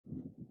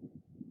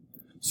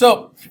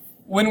So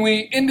when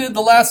we ended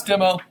the last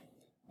demo,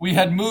 we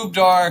had moved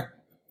our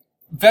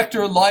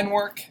vector line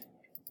work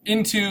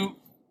into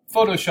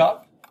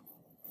Photoshop.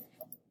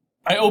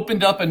 I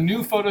opened up a new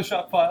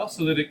Photoshop file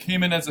so that it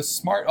came in as a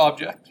smart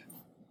object.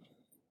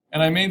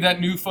 And I made that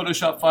new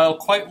Photoshop file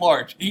quite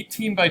large,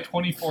 18 by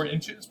 24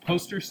 inches,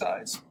 poster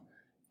size,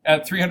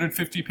 at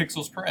 350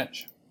 pixels per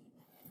inch.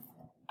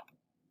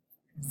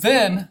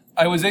 Then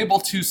I was able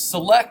to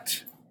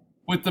select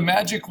with the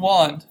magic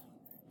wand,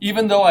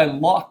 even though I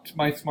locked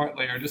my smart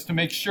layer just to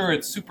make sure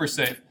it's super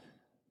safe.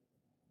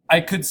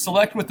 I could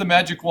select with the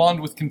magic wand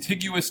with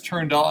contiguous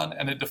turned on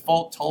and a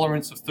default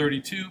tolerance of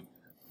 32,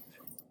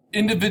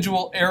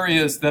 individual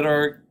areas that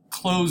are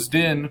closed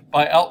in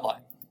by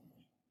outline.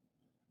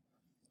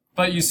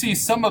 But you see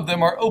some of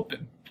them are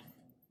open.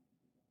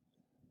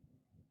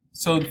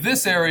 So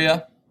this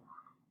area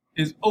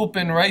is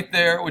open right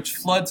there, which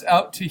floods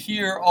out to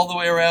here all the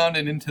way around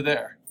and into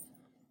there.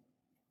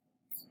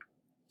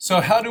 So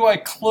how do I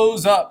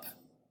close up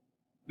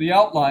the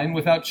outline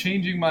without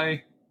changing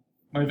my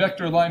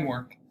vector line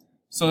work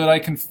so that I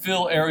can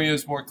fill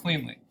areas more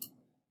cleanly?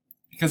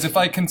 Because if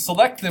I can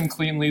select them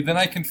cleanly, then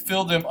I can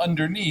fill them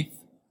underneath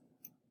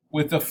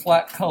with a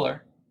flat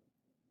color,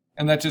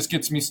 and that just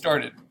gets me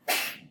started.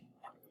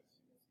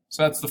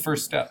 So that's the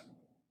first step.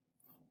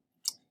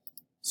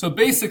 So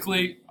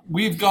basically,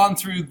 we've gone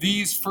through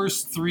these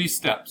first 3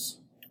 steps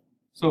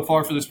so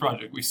far for this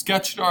project. We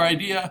sketched our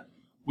idea,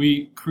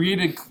 we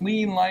created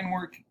clean line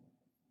work,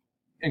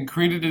 and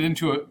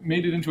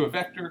made it into a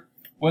vector,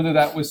 whether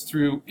that was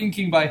through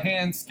inking by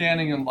hand,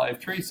 scanning, and live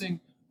tracing,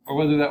 or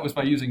whether that was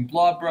by using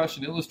blob brush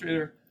in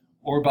Illustrator,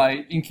 or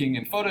by inking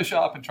in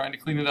Photoshop and trying to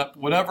clean it up.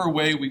 Whatever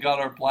way we got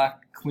our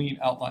black, clean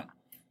outline.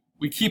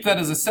 We keep that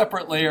as a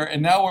separate layer,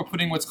 and now we're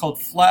putting what's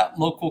called flat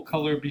local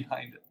color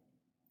behind it.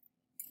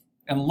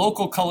 And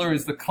local color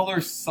is the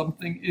color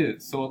something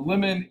is. So a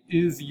lemon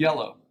is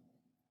yellow.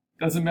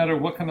 Doesn't matter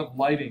what kind of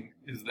lighting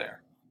is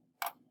there.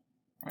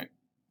 Right?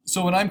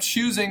 So when I'm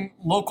choosing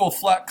local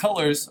flat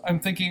colors, I'm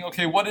thinking,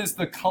 okay, what is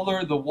the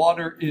color the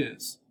water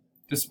is,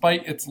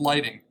 despite its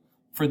lighting,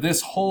 for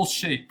this whole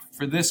shape,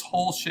 for this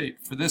whole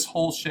shape, for this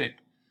whole shape.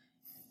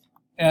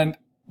 And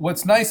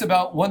what's nice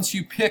about once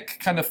you pick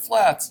kind of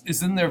flats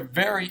is then they're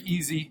very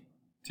easy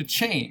to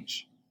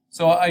change.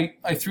 So I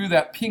threw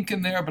that pink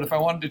in there, but if I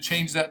wanted to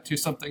change that to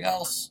something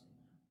else,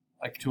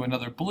 like to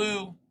another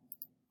blue,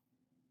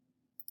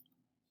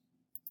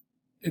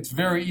 it's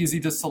very easy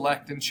to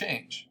select and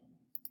change.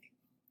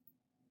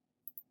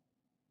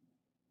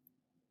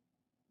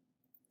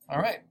 All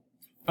right,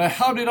 but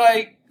how did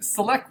I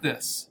select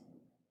this?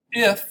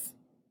 If,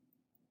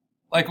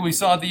 like we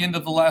saw at the end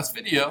of the last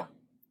video,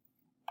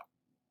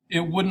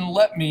 it wouldn't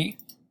let me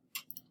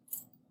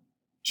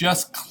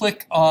just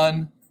click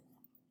on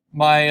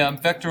my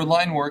vector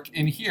line work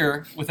in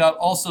here without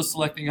also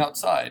selecting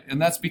outside.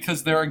 And that's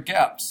because there are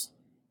gaps.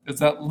 There's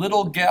that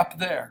little gap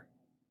there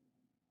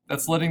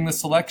that's letting the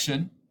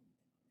selection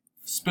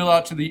spill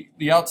out to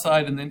the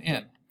outside and then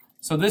in.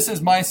 So this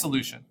is my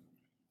solution.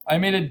 I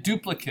made a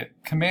duplicate,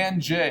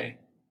 Command J,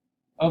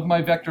 of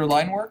my vector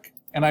line work,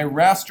 and I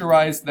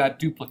rasterized that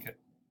duplicate.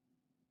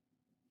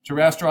 To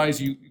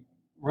rasterize, you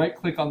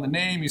right-click on the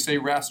name, you say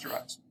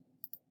rasterize.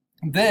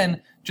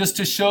 Then, just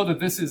to show that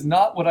this is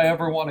not what I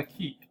ever want to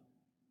keep,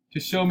 to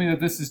show me that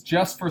this is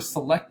just for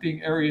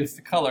selecting areas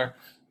to color,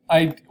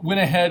 I went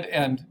ahead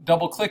and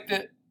double-clicked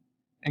it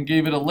and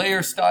gave it a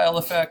layer style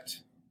effect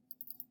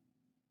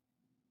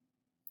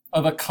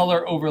of a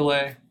color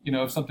overlay,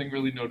 of something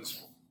really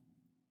noticeable.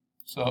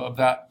 So of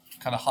that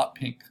kind of hot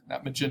pink,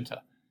 that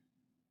magenta.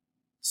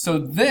 So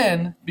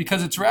then,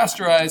 because it's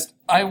rasterized,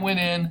 I went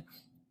in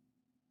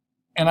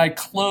and I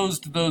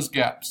closed those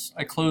gaps.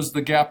 I closed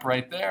the gap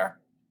right there,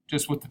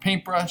 just with the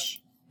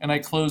paintbrush, and I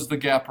closed the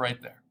gap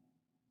right there.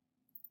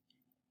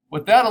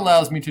 What that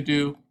allows me to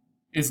do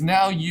is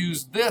now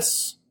use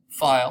this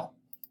file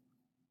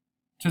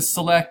to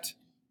select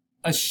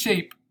a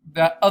shape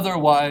that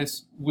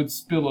otherwise would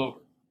spill over.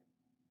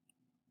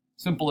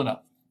 Simple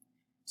enough.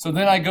 So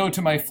then I go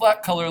to my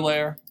flat color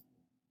layer,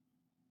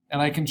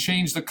 and I can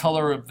change the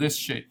color of this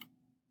shape.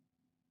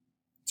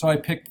 So I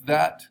picked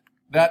that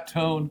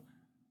tone.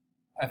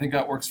 I think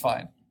that works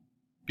fine.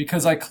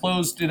 Because I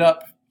closed it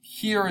up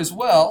here as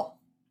well,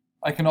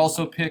 I can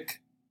also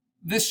pick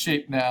this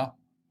shape now,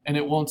 and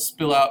it won't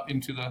spill out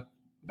into the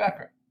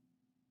background.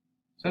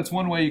 So that's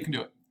one way you can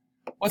do it.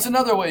 What's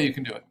another way you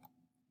can do it?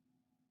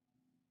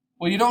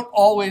 Well, you don't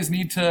always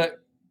need to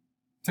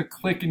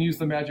click and use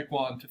the magic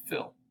wand to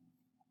fill.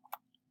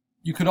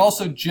 You could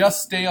also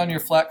just stay on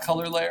your flat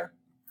color layer,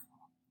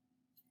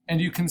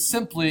 and you can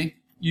simply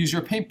use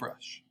your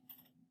paintbrush.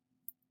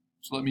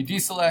 So let me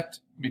deselect,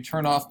 let me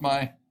turn off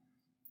my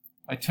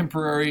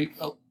temporary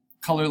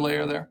color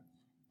layer there.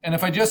 And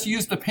if I just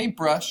use the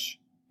paintbrush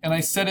and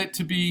I set it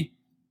to be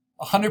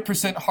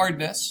 100%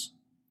 hardness,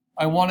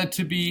 I want it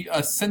to be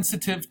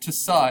sensitive to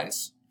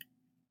size,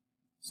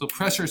 so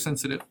pressure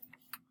sensitive,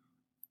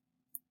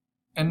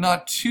 and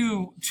not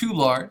too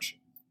large,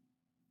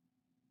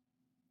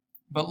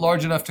 but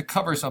large enough to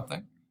cover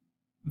something.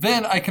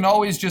 then I can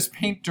always just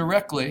paint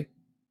directly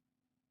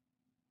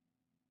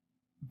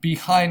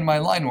behind my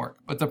line work.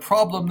 But the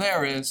problem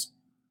there is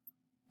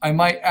I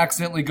might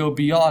accidentally go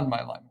beyond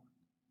my line work.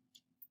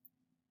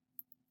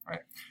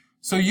 Right?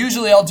 So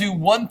usually I'll do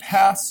one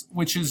pass,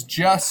 which is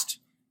just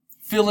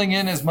filling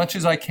in as much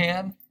as I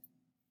can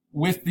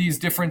with these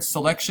different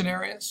selection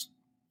areas.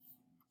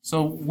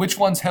 So which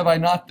ones have I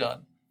not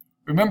done?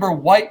 Remember,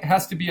 white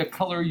has to be a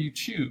color you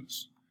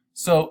choose.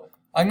 So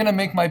I'm going to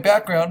make my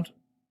background,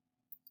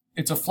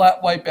 it's a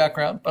flat white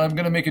background, but I'm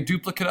going to make a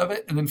duplicate of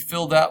it and then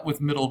fill that with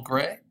middle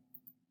gray,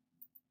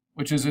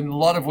 which is in a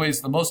lot of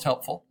ways the most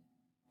helpful.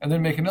 And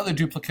then make another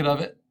duplicate of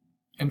it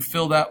and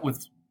fill that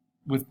with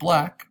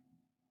black,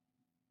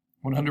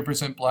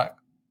 100% black.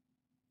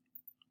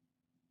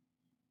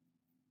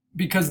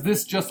 Because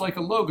this, just like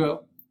a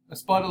logo, a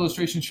spot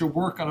illustration should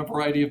work on a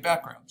variety of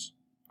backgrounds,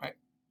 right?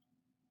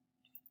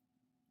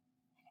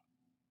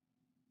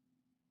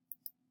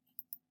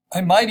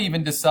 I might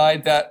even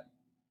decide that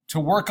to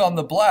work on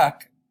the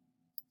black,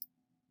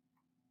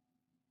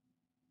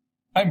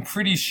 I'm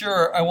pretty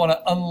sure I want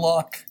to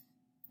unlock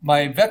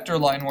my vector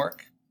line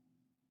work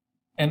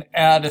and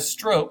add a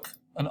stroke,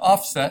 an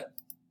offset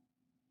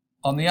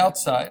on the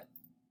outside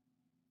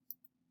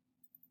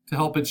to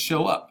help it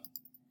show up.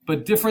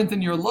 But different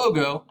than your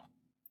logo,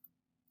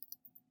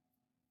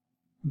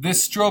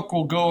 this stroke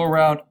will go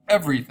around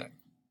everything,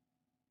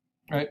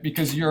 right?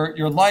 Because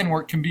your line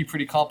work can be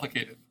pretty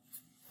complicated.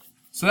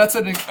 So that's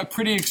a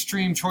pretty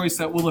extreme choice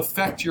that will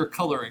affect your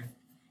coloring.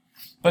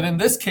 But in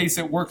this case,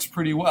 it works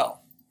pretty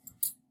well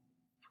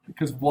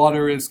because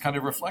water is kind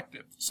of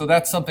reflective. So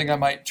that's something I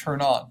might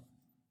turn on.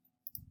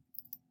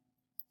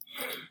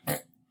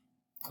 Right.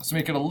 Let's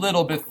make it a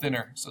little bit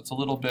thinner so it's a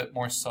little bit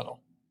more subtle.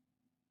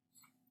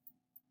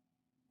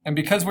 And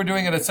because we're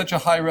doing it at such a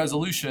high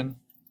resolution,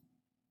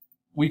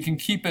 we can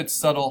keep it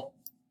subtle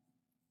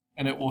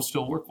and it will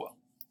still work well.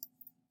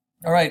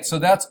 All right, so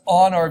that's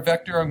on our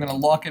vector. I'm going to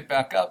lock it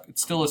back up.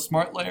 It's still a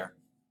smart layer.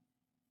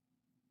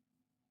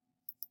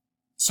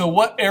 So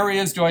what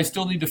areas do I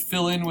still need to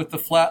fill in with the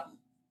flat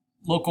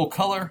local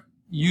color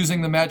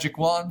using the magic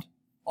wand?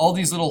 All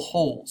these little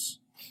holes,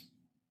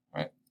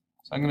 right?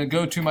 So I'm going to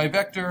go to my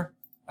vector.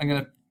 I'm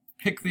going to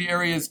pick the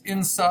areas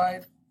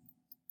inside.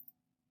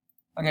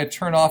 I'm going to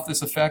turn off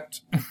this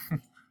effect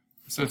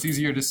so it's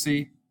easier to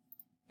see.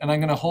 And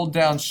I'm going to hold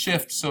down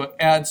Shift so it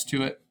adds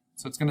to it.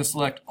 So it's going to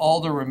select all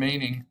the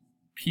remaining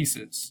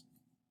pieces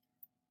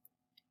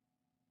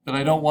that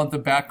I don't want the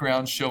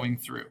background showing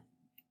through.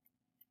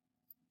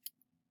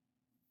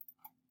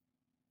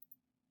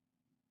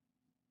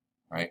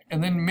 Right?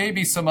 And then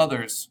maybe some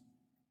others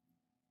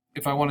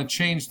if I want to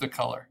change the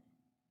color.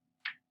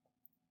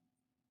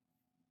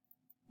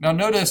 Now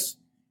notice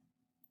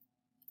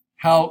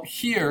how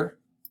here,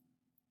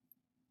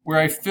 where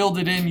I filled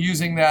it in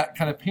using that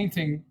kind of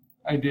painting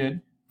I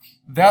did,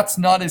 that's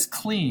not as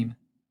clean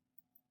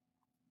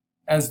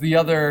as the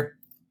other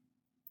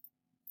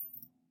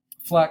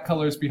flat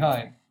colors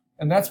behind.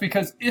 And that's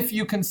because if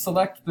you can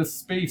select the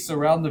space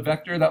around the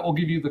vector, that will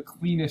give you the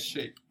cleanest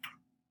shape,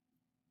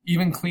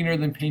 even cleaner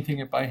than painting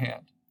it by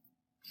hand.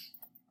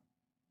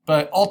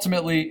 But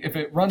ultimately, if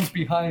it runs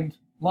behind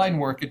line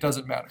work, it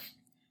doesn't matter.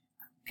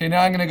 Okay,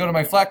 now I'm going to go to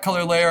my flat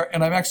color layer,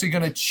 and I'm actually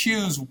going to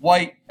choose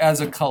white as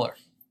a color.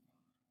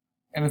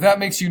 And if that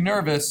makes you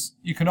nervous,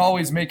 you can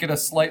always make it a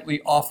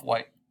slightly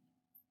off-white.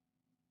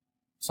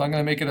 So I'm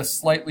going to make it a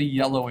slightly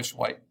yellowish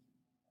white.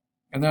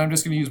 And then I'm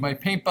just going to use my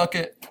paint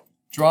bucket,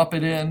 drop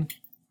it in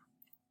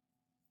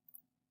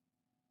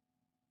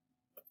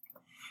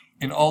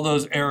all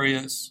those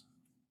areas.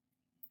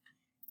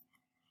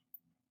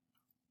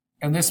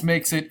 And this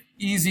makes it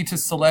easy to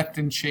select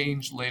and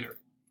change later.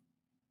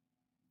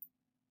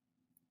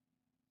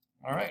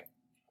 All right.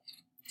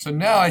 So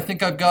now I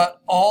think I've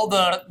got all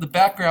the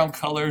background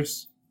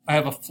colors. I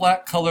have a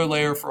flat color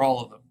layer for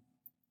all of them.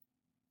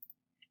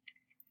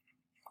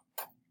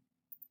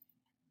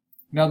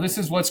 Now this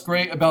is what's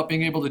great about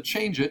being able to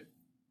change it.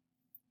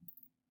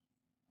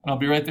 And I'll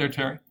be right there,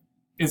 Terry.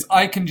 Is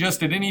I can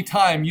just at any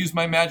time use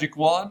my magic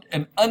wand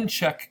and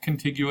uncheck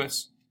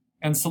contiguous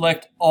and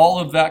select all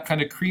of that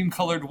kind of cream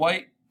colored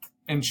white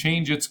and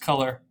change its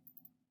color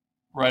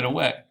right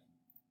away.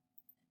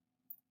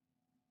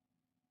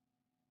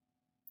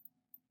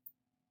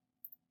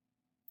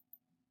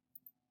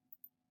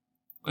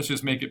 Let's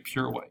just make it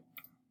pure white.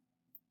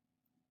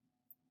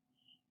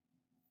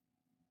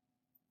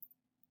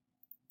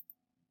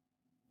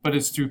 But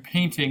it's through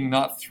painting,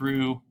 not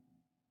through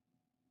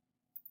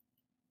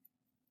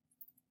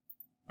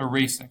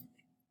erasing.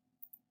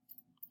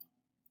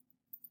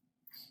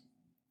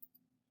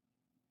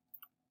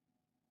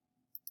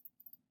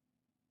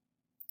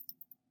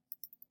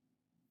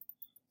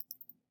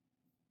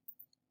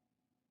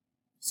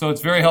 So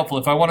it's very helpful.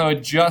 If I want to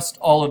adjust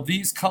all of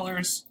these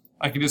colors,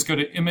 I can just go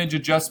to Image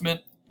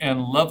Adjustment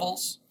and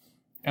Levels,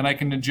 and I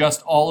can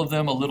adjust all of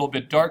them a little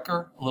bit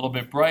darker, a little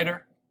bit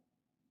brighter.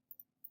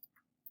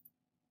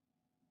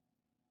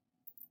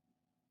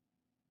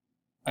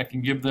 I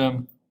can give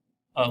them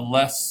a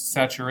less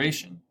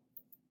saturation.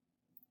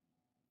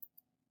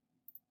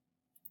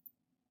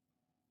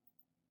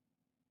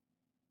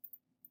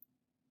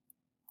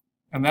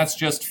 And that's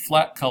just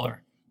flat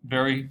color.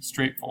 Very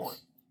straightforward.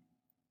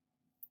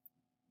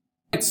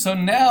 So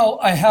now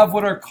I have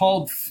what are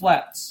called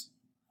flats.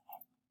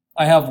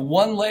 I have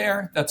one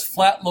layer that's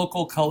flat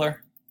local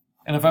color.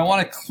 And if I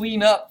want to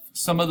clean up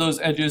some of those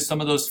edges,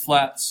 some of those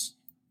flats,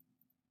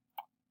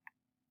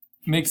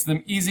 makes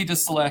them easy to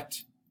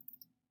select.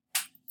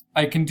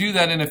 I can do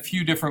that in a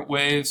few different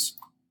ways.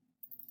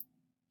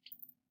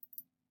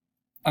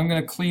 I'm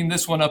going to clean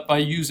this one up by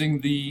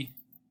using the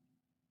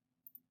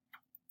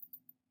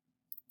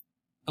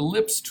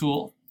ellipse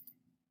tool,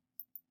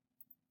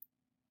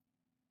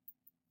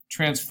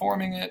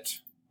 transforming it.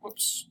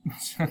 Whoops.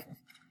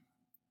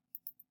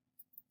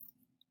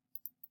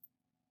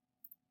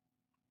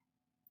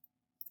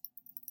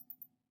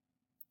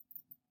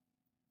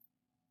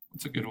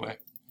 That's a good way.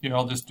 Here,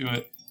 I'll just do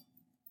it.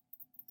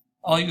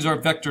 I'll use our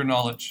vector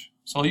knowledge.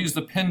 So I'll use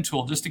the pen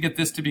tool just to get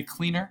this to be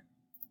cleaner.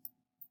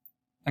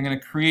 I'm going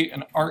to create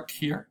an arc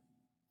here.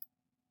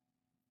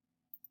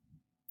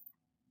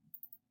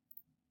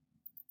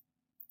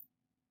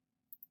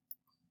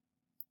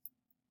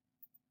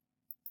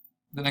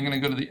 Then I'm going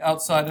to go to the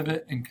outside of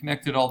it and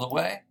connect it all the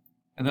way.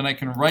 And then I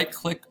can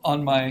right-click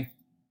on my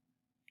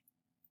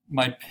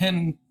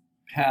pen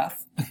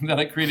path that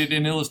I created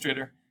in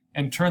Illustrator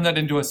and turn that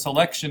into a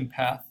selection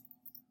path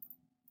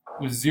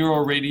with 0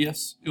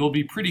 radius. It will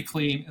be pretty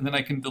clean, and then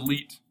I can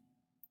delete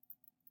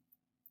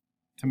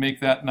to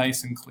make that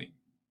nice and clean.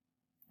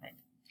 Right.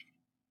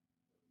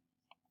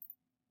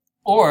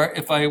 Or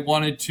if I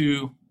wanted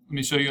to, let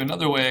me show you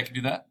another way I can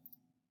do that.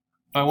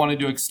 If I wanted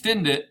to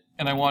extend it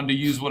and I wanted to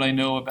use what I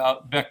know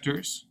about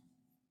vectors,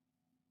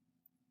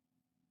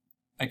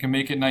 I can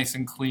make it nice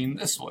and clean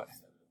this way.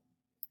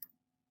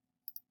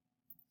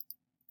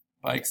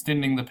 By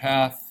extending the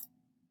path,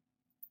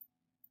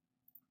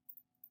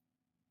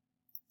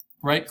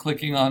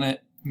 right-clicking on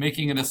it,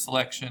 making it a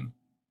selection.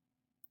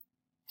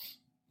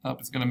 Oh,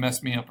 it's going to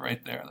mess me up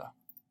right there,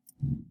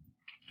 though.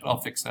 But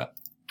I'll fix that.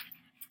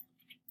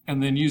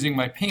 And then using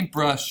my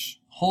paintbrush,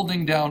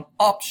 holding down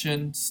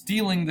Option,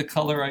 stealing the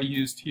color I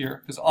used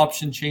here, because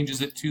Option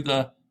changes it to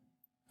the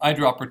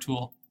eyedropper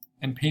tool,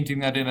 and painting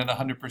that in at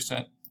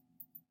 100%.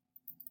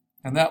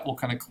 And that will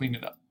kind of clean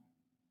it up.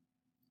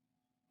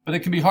 But it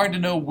can be hard to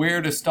know where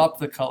to stop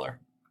the color.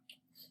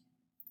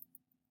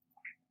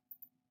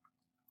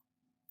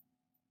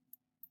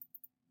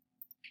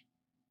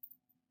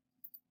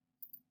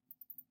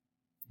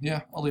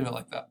 Yeah, I'll leave it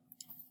like that.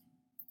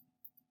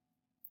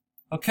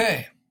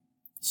 Okay,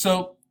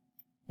 so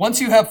once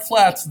you have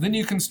flats, then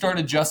you can start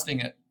adjusting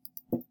it.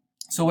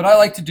 So what I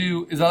like to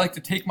do is I like to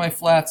take my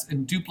flats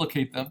and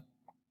duplicate them.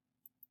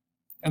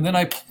 And then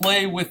I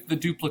play with the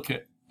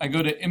duplicate. I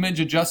go to Image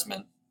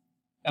Adjustment,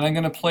 and I'm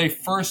going to play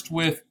first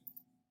with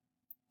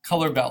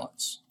color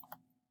balance.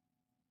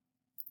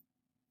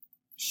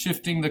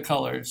 Shifting the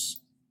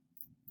colors.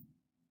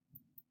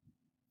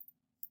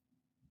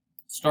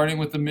 Starting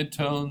with the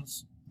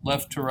midtones,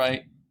 left to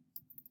right.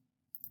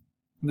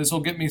 And this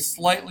will get me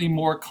slightly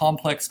more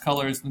complex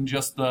colors than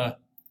just the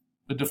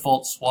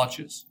default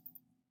swatches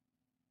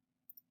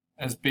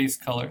as base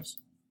colors.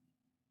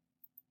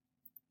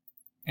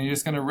 And you're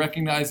just kind of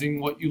recognizing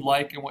what you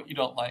like and what you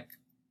don't like.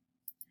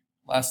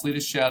 Lastly,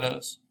 to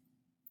shadows.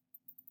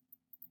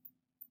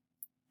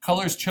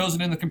 Colors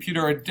chosen in the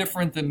computer are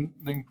different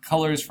than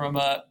colors from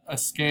a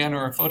scan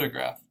or a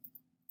photograph.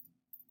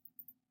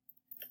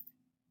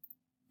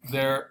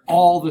 They're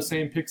all the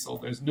same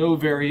pixel. There's no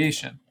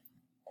variation.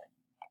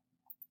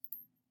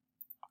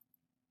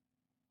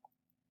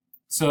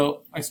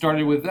 So I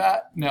started with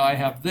that. Now I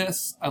have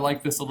this. I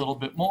like this a little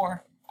bit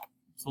more.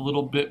 It's a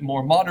little bit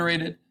more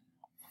moderated.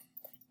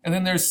 And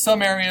then there's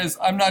some areas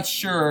I'm not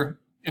sure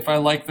if I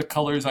like the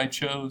colors I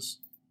chose,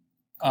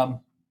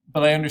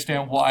 but I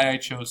understand why I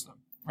chose them,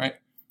 right?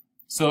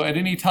 So at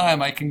any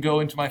time I can go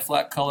into my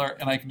flat color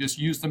and I can just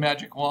use the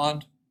magic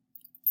wand,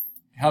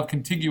 have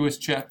contiguous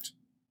checked,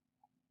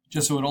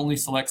 just so it only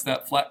selects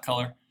that flat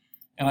color.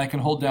 And I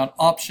can hold down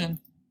Option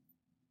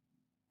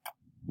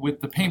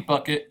with the paint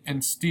bucket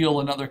and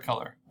steal another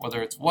color,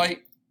 whether it's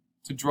white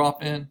to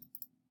drop in.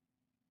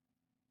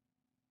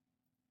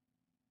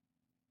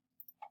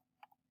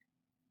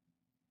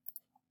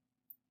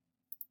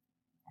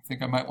 I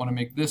think I might want to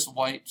make this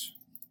white.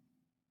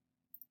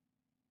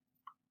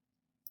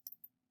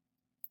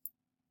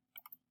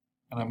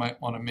 And I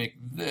might want to make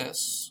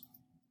this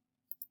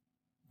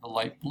the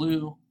light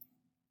blue.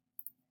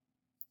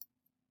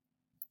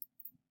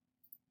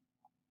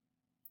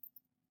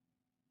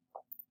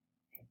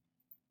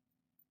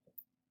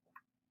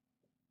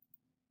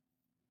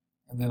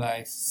 And then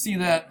I see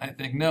that, I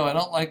think, no, I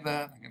don't like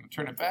that. I'm going to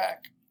turn it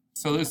back.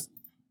 So there's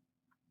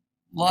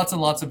lots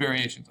and lots of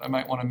variations. I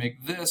might want to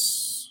make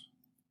this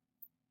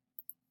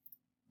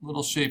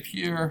little shape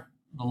here,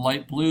 the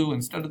light blue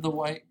instead of the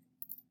white.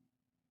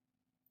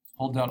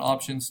 Hold down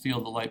Option,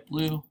 steal the light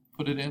blue,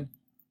 put it in.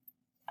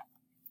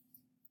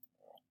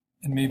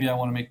 And maybe I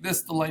want to make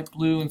this the light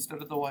blue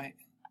instead of the white.